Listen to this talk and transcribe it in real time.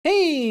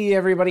Hey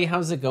everybody,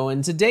 how's it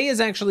going? Today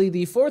is actually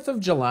the 4th of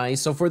July,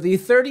 so for the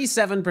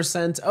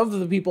 37% of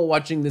the people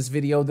watching this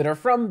video that are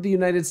from the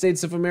United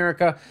States of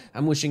America,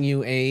 I'm wishing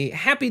you a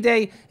happy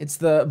day. It's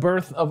the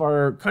birth of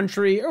our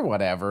country, or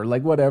whatever,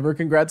 whatever.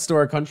 Congrats to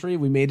our country,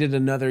 we made it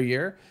another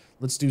year.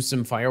 Let's do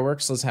some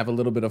fireworks, let's have a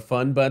little bit of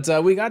fun. But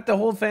we got the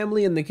whole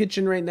family in the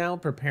kitchen right now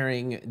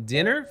preparing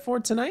dinner for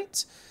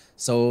tonight.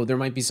 So there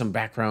might be some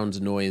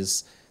background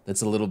noise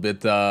that's a little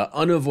bit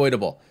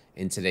unavoidable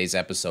in today's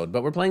episode,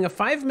 but we're playing a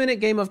 5-minute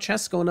game of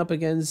chess going up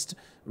against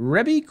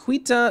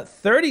Rebiquita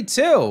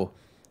 32,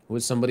 who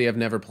is somebody I've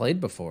never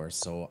played before,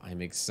 so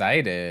I'm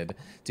excited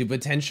to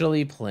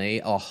potentially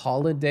play a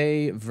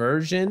holiday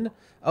version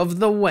of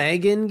the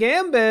Wagon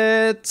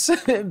Gambit.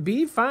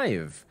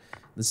 B5.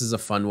 This is a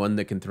fun one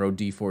that can throw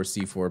D4,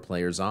 C4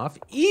 players off.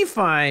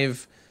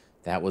 E5,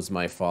 that was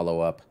my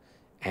follow-up,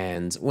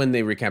 and when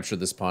they recapture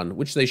this pawn,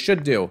 which they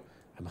should do,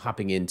 I'm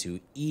hopping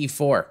into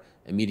E4,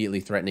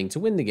 immediately threatening to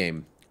win the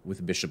game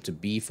with bishop to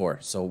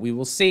b4. So we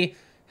will see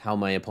how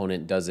my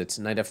opponent does it.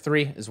 Knight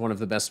f3 is one of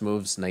the best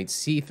moves. Knight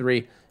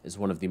c3 is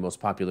one of the most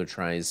popular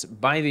tries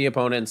by the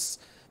opponents.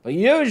 But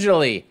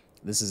usually,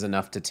 this is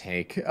enough to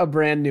take a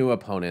brand new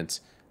opponent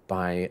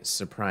by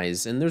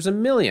surprise. And there's a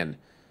million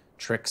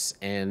tricks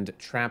and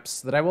traps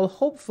that I will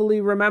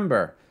hopefully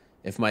remember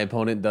if my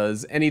opponent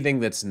does anything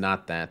that's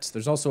not that.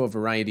 There's also a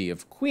variety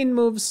of queen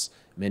moves,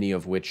 many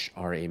of which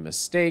are a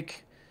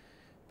mistake.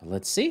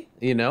 Let's see.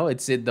 You know,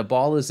 the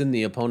ball is in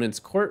the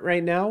opponent's court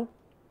right now.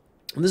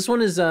 This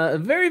one is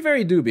very,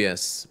 very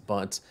dubious,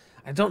 but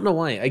I don't know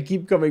why. I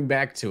keep coming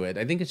back to it.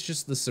 I think it's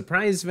just the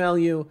surprise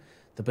value,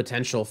 the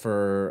potential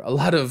for a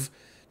lot of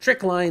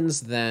trick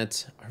lines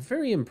that are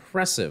very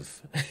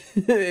impressive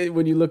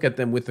when you look at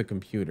them with the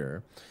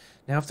computer.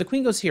 Now, if the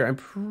queen goes here, I'm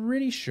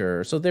pretty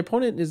sure. So the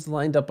opponent is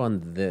lined up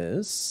on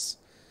this.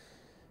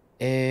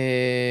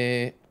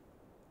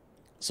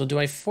 So do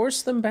I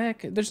force them back?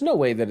 There's no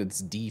way that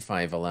it's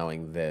d5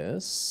 allowing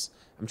this.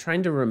 I'm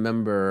trying to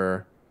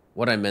remember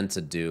what I meant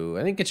to do.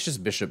 I think it's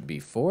just bishop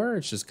b4.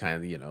 It's just kind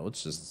of, you know,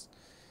 it's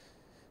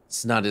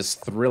not as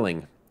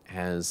thrilling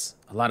as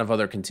a lot of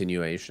other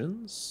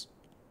continuations.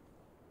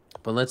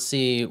 But let's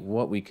see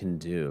what we can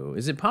do.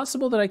 Is it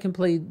possible that I can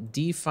play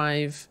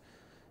d5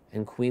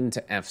 and queen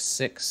to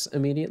f6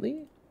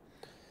 immediately?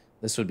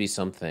 This would be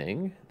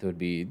something that would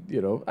be,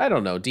 you know, I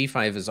don't know.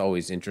 D5 is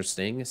always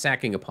interesting.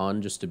 Sacking a pawn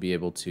just to be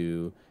able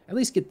to at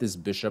least get this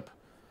bishop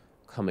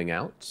coming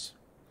out.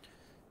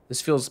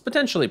 This feels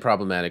potentially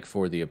problematic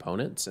for the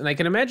opponent. And I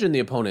can imagine the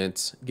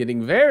opponent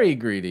getting very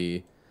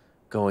greedy,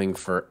 going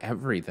for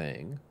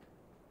everything.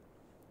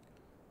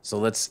 So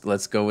let's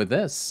go with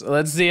this.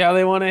 Let's see how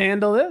they want to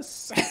handle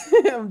this.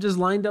 I'm just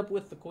lined up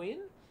with the queen.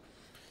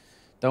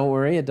 Don't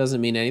worry, it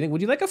doesn't mean anything.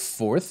 Would you like a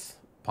fourth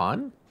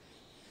pawn?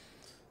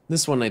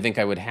 This one I think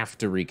I would have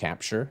to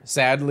recapture.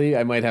 Sadly,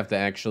 I might have to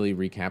actually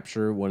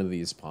recapture one of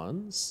these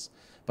pawns.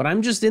 But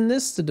I'm just in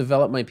this to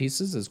develop my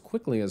pieces as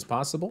quickly as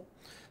possible.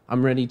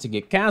 I'm ready to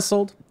get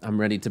castled.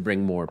 I'm ready to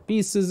bring more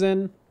pieces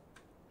in.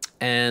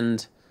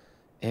 And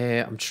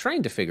I'm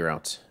trying to figure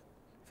out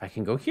if I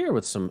can go here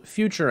with some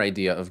future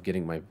idea of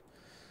getting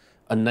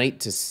a knight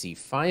to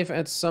c5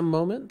 at some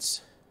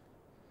moment.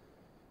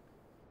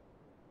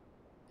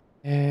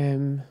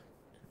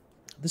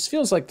 This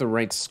feels like the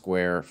right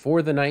square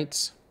for the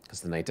knight, because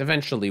the knight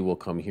eventually will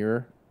come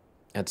here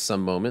at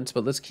some moment.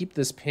 But let's keep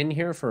this pin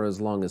here for as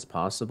long as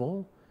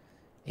possible.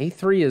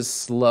 A3 is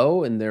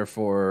slow, and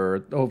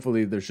therefore,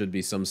 hopefully there should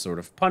be some sort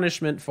of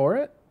punishment for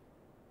it.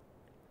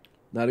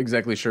 Not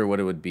exactly sure what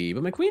it would be,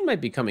 but my queen might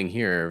be coming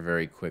here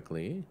very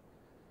quickly.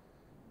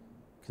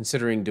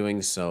 Considering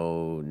doing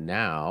so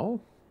now.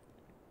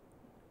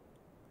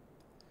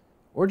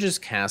 Or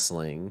just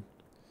castling.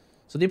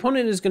 So the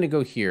opponent is going to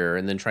go here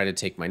and then try to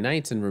take my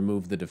knight and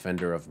remove the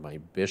defender of my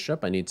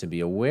bishop. I need to be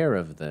aware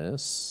of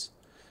this.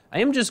 I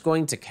am just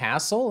going to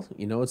castle.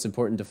 You know, it's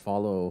important to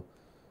follow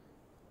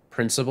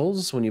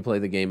principles when you play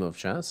the game of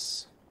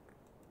chess.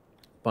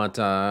 But,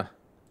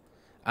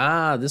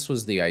 this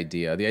was the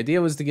idea. The idea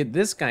was to get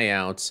this guy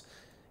out,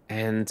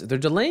 and they're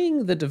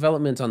delaying the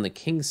development on the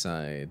king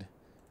side.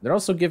 They're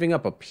also giving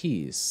up a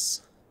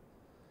piece.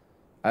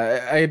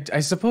 I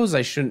suppose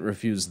I shouldn't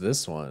refuse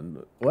this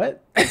one.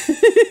 What?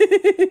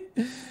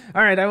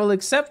 All right, I will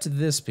accept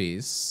this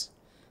piece.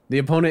 The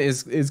opponent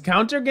is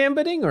counter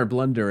gambiting or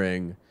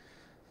blundering.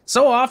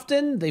 So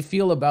often they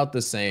feel about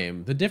the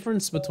same. The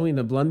difference between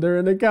a blunder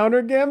and a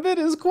counter gambit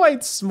is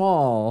quite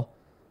small.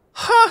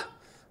 Ha!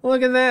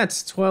 Look at that,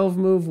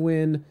 12-move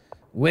win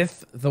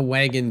with the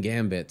Wagon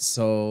Gambit.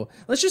 So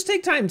let's just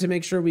take time to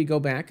make sure we go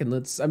back and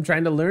I'm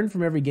trying to learn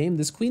from every game.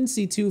 This queen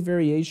c2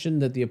 variation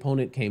that the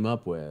opponent came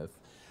up with.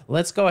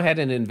 Let's go ahead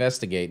and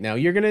investigate. Now,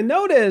 you're going to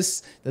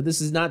notice that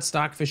this is not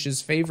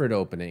Stockfish's favorite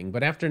opening,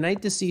 but after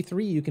knight to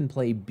c3, you can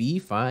play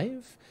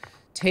b5,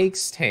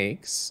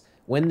 takes.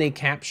 When they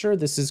capture,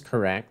 this is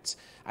correct.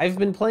 I've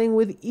been playing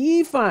with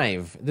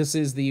e5. This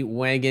is the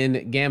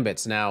Wagon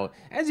Gambits. Now,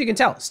 as you can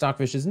tell,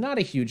 Stockfish is not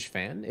a huge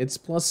fan. It's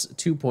plus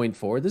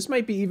 2.4. This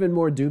might be even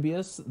more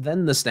dubious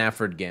than the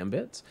Stafford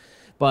Gambit.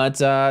 But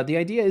the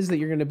idea is that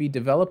you're going to be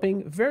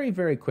developing very,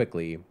 very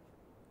quickly.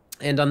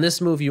 And on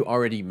this move, you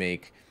already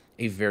make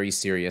a very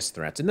serious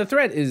threat. And the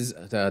threat is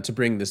to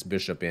bring this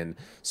bishop in.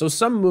 So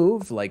some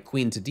move, like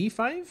queen to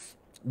d5,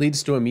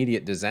 leads to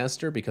immediate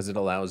disaster because it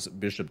allows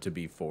bishop to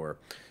b4,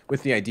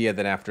 with the idea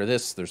that after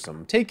this, there's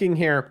some taking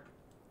here.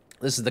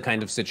 This is the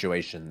kind of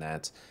situation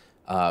that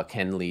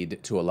can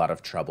lead to a lot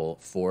of trouble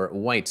for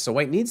white. So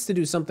white needs to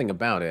do something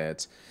about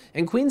it.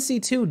 And queen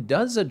c2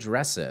 does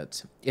address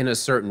it in a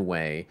certain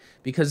way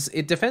because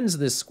it defends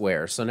this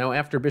square. So now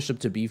after bishop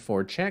to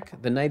b4 check,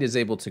 the knight is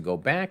able to go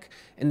back,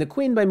 and the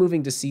queen, by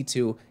moving to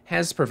c2,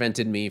 has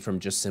prevented me from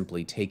just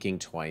simply taking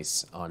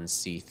twice on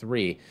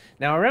c3.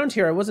 Now around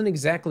here, I wasn't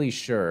exactly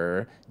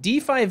sure.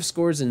 d5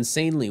 scores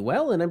insanely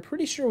well, and I'm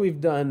pretty sure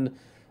we've done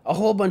a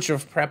whole bunch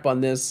of prep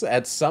on this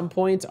at some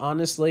point,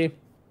 honestly.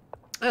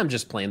 I'm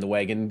just playing the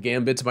wagon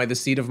gambit by the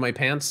seat of my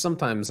pants.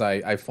 Sometimes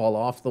I fall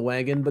off the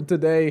wagon, but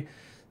today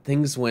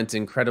things went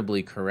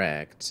incredibly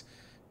correct.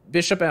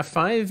 Bishop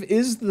f5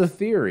 is the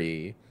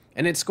theory,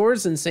 and it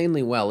scores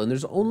insanely well, and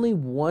there's only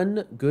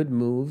one good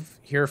move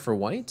here for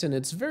white, and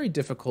it's very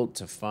difficult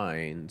to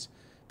find,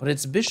 but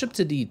it's bishop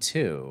to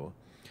d2.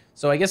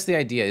 So I guess the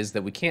idea is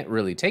that we can't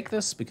really take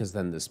this, because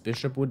then this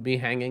bishop would be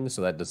hanging,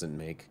 so that doesn't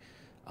make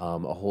a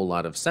whole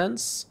lot of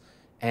sense.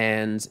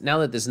 And now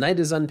that this knight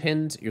is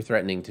unpinned, you're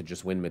threatening to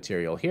just win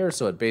material here,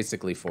 so it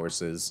basically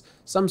forces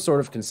some sort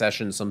of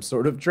concession, some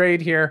sort of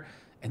trade here.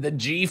 And then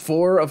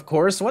g4, of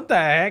course, what the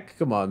heck?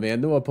 Come on,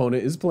 man, no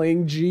opponent is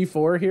playing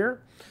g4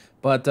 here.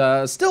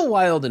 But still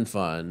wild and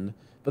fun.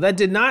 But that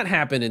did not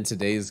happen in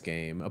today's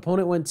game.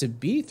 Opponent went to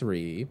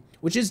b3,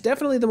 which is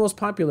definitely the most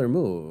popular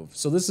move.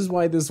 So this is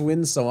why this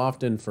wins so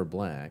often for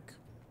black.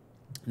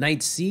 Knight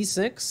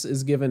c6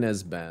 is given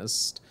as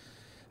best.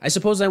 I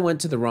suppose I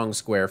went to the wrong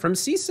square. From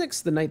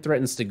c6, the knight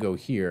threatens to go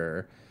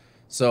here.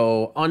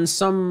 So on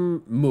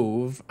some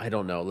move, I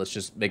don't know, let's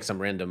just make some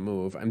random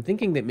move. I'm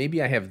thinking that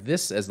maybe I have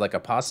this as like a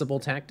possible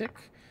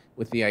tactic,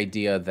 with the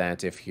idea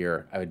that if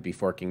here, I would be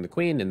forking the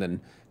queen, and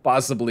then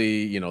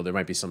possibly, you know, there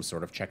might be some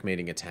sort of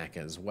checkmating attack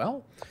as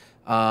well.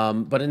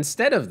 But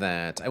instead of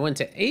that, I went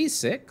to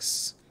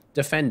a6,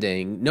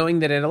 defending, knowing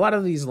that in a lot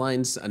of these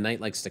lines, a knight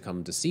likes to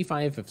come to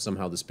c5 if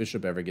somehow this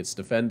bishop ever gets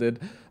defended.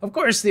 Of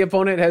course, the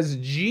opponent has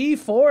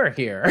g4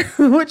 here,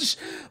 which,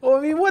 well,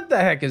 I mean, what the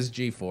heck is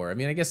g4? I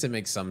mean, I guess it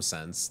makes some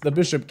sense. The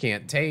bishop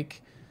can't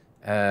take,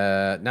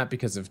 not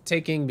because of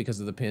taking, because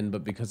of the pin,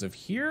 but because of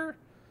here.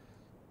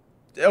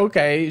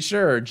 Okay,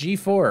 sure,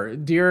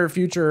 g4. Dear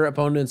future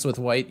opponents with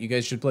white, you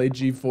guys should play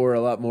g4 a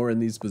lot more in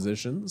these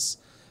positions.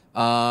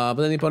 But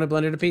then the opponent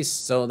blundered a piece,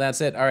 so that's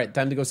it. All right,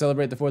 time to go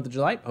celebrate the 4th of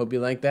July. Hope you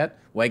like that.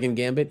 Wagon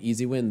Gambit,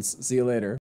 easy wins. See you later.